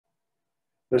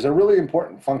There's a really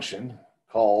important function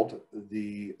called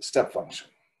the step function.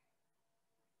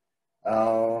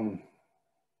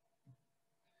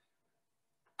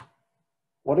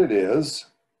 What it is,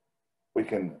 we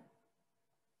can,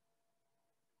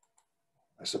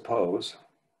 I suppose,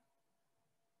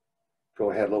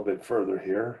 go ahead a little bit further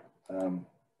here.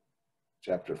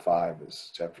 Chapter 4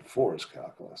 is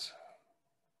calculus.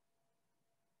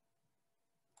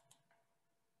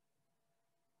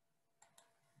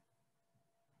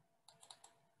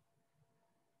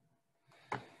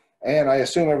 And I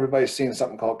assume everybody's seen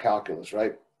something called calculus,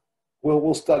 right?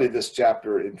 We'll study this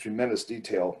chapter in tremendous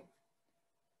detail.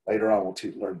 Later on, we'll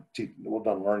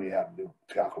learn you how to do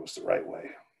calculus the right way.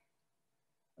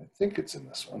 I think it's in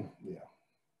this one, yeah.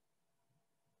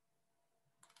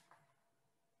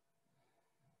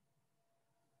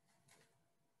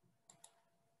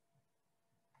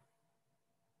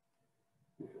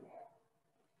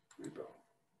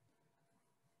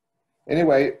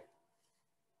 Anyway,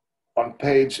 on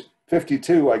page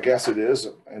 52, I guess it is,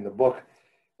 in the book,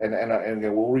 and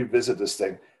we'll revisit this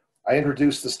thing, I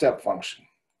introduced the step function.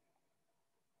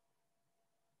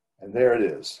 And there it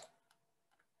is,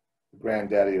 the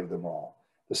granddaddy of them all.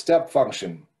 The step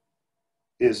function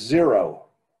is 0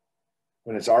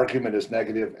 when its argument is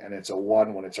negative, and it's a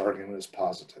 1 when its argument is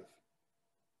positive.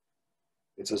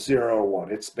 It's a 0 or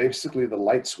 1. It's basically the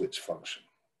light switch function.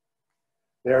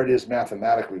 There it is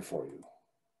mathematically for you.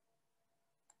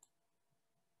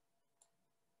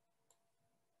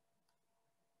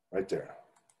 Right there.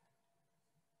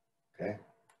 Okay?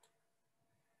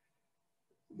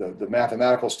 The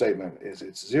mathematical statement is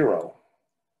it's 0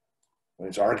 when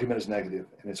its argument is negative,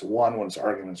 and it's 1 when its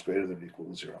argument is greater than or equal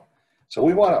to 0. So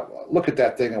we want to look at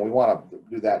that thing, and we want to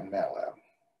do that in MATLAB.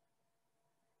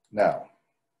 Now,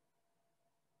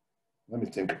 let me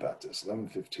think about this.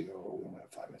 11:15. Oh, we only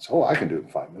have 5 minutes. Oh, I can do it in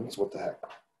 5 minutes. What the heck?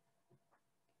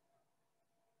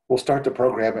 We'll start to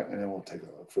program it, and then we'll take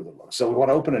a further look. So we want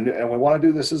to open a new, and we want to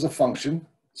do this as a function.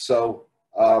 So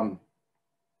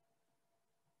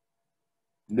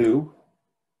new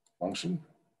function.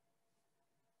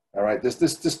 All right, this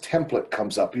template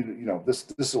comes up. You know,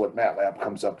 this is what MATLAB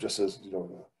comes up just as, you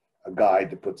know, a guide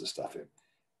to put the stuff in.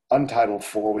 Untitled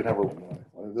 4. We never.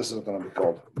 This is going to be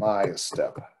called my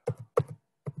step.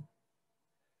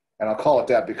 And I'll call it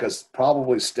that because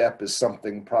probably step is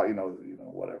something, you know,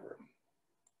 whatever.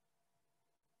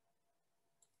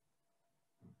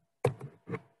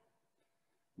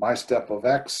 My step of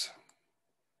X,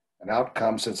 an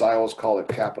outcome, since I always call it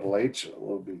capital H, it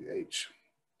will be H.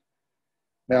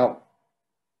 Now,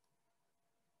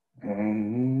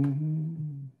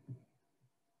 I'm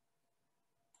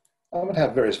going to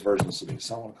have various versions of these,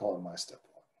 so I'm going to call it my step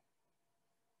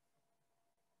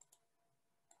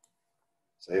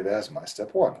 1. Save as my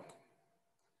step 1.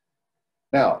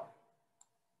 Now,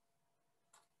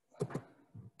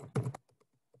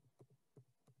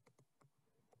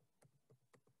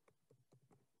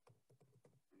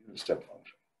 step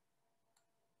function.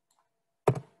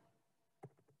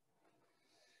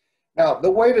 Now,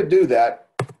 the way to do that,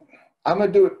 I'm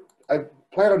going to do it, I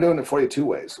plan on doing it for you 2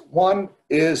 ways. One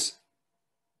is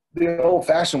the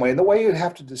old-fashioned way, and the way you'd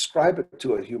have to describe it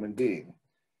to a human being.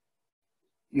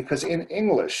 Because in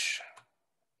English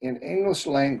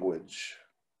language,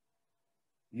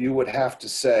 you would have to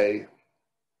say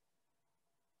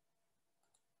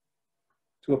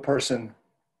to a person,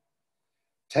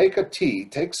 take a t,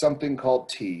 take something called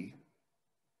t,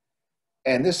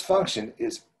 and this function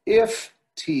is if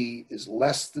t is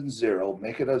less than 0,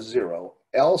 make it a 0,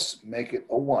 else make it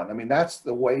a 1. I mean, that's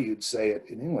the way you'd say it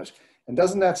in English. And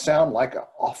doesn't that sound like an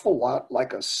awful lot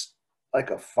like a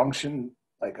function,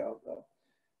 like a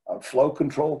flow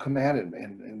control command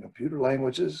in computer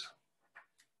languages?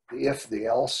 The if, the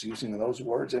else, using those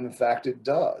words, and in fact it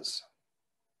does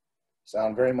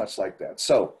sound very much like that.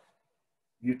 So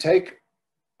you take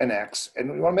an X,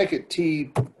 and we want to make it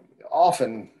T.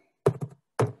 Often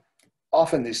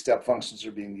these step functions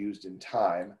are being used in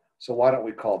time, so why don't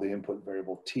we call the input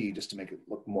variable T just to make it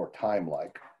look more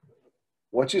time-like?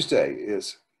 What you say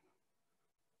is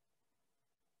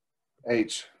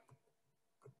H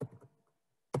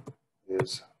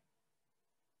is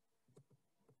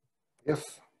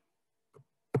if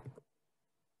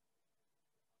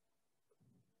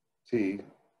T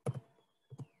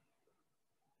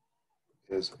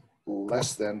is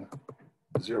less than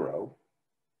 0,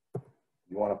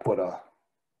 you want to put a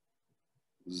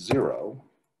 0,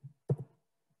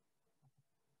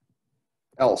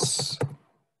 else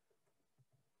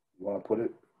you want to put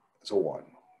it as a 1.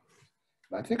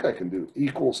 And I think I can do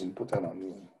equals and put that on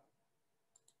you.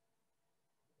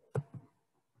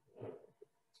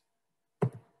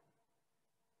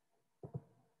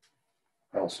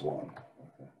 else 1.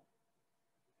 Okay.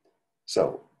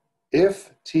 So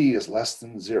if t is less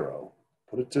than 0,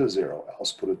 put it to a 0,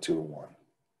 else put it to a 1.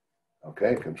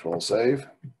 Okay, control save.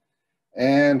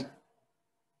 And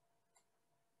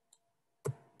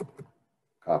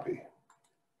copy.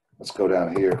 Let's go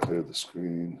down here, clear the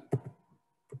screen.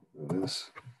 Do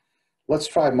this. Let's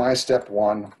try my step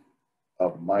 1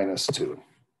 of -2.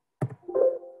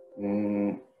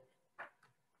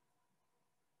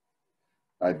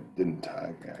 I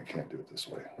can't do it this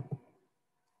way,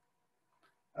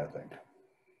 I think.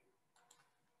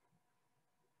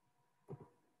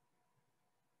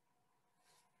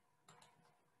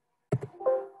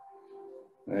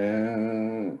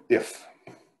 And if.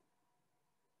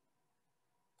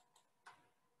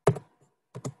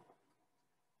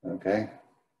 Okay.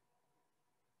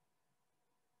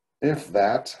 If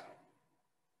that,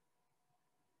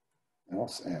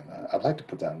 else, and I'd like to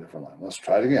put that in a different line. Let's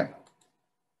try it again.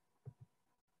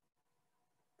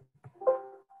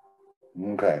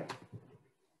 Okay.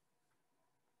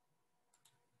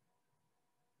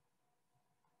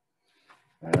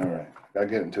 All right, gotta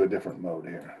get into a different mode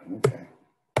here. Okay.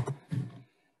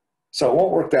 So it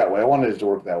won't work that way. I wanted it to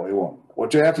work that way. It won't.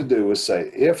 What you have to do is say,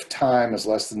 if time is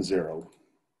less than 0,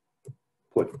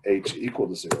 put h equal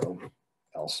to 0,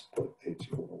 else put h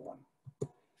equal to 1.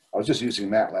 I was just using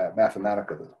MATLAB,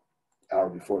 Mathematica, the hour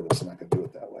before this, and I could do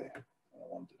it that way. I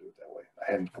wanted to do it that way.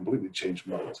 I hadn't completely changed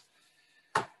modes.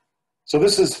 So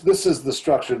this is the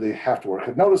structure they have to work.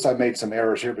 And notice I made some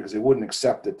errors here because they wouldn't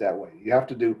accept it that way. You have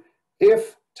to do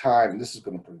if time, this is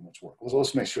going to pretty much work.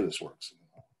 Let's make sure this works.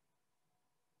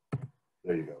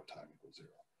 There you go, time equals 0.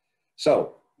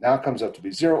 So now it comes up to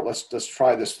be 0. Let's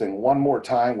try this thing one more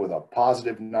time with a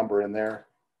positive number in there,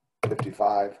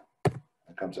 55.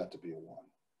 It comes out to be a 1.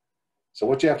 So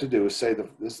what you have to do is say,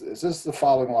 this is the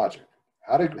following logic.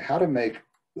 How to make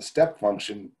the step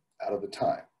function out of the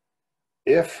time.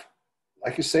 If,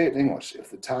 like you say it in English, if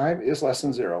the time is less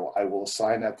than 0, I will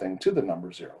assign that thing to the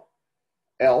number 0.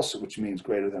 Else, which means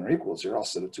greater than or equal to 0, I'll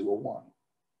set it to a 1.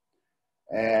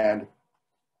 And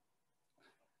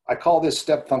I call this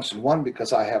step function 1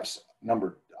 because I have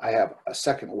a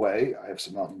second way. I have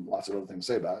lots of other things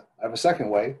to say about it. I have a second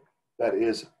way that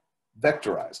is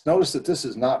vectorized. Notice that this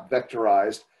is not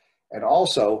vectorized, and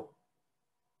also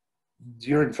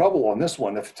you're in trouble on this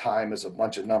one if time is a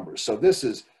bunch of numbers. So this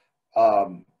is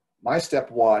my step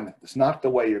 1. It's not the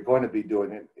way you're going to be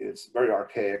doing it. It's very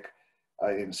archaic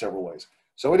in several ways.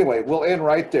 So anyway, we'll end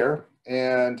right there,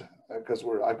 and because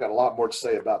I've got a lot more to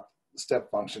say about the step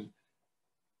function,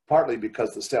 partly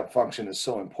because the step function is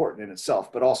so important in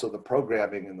itself, but also the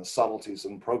programming and the subtleties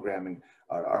in programming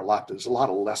are a lot. There's a lot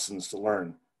of lessons to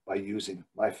learn by using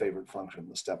my favorite function,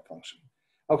 the step function.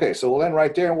 Okay, so we'll end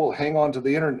right there, and we'll hang on to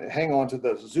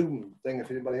the Zoom thing if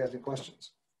anybody has any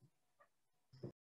questions.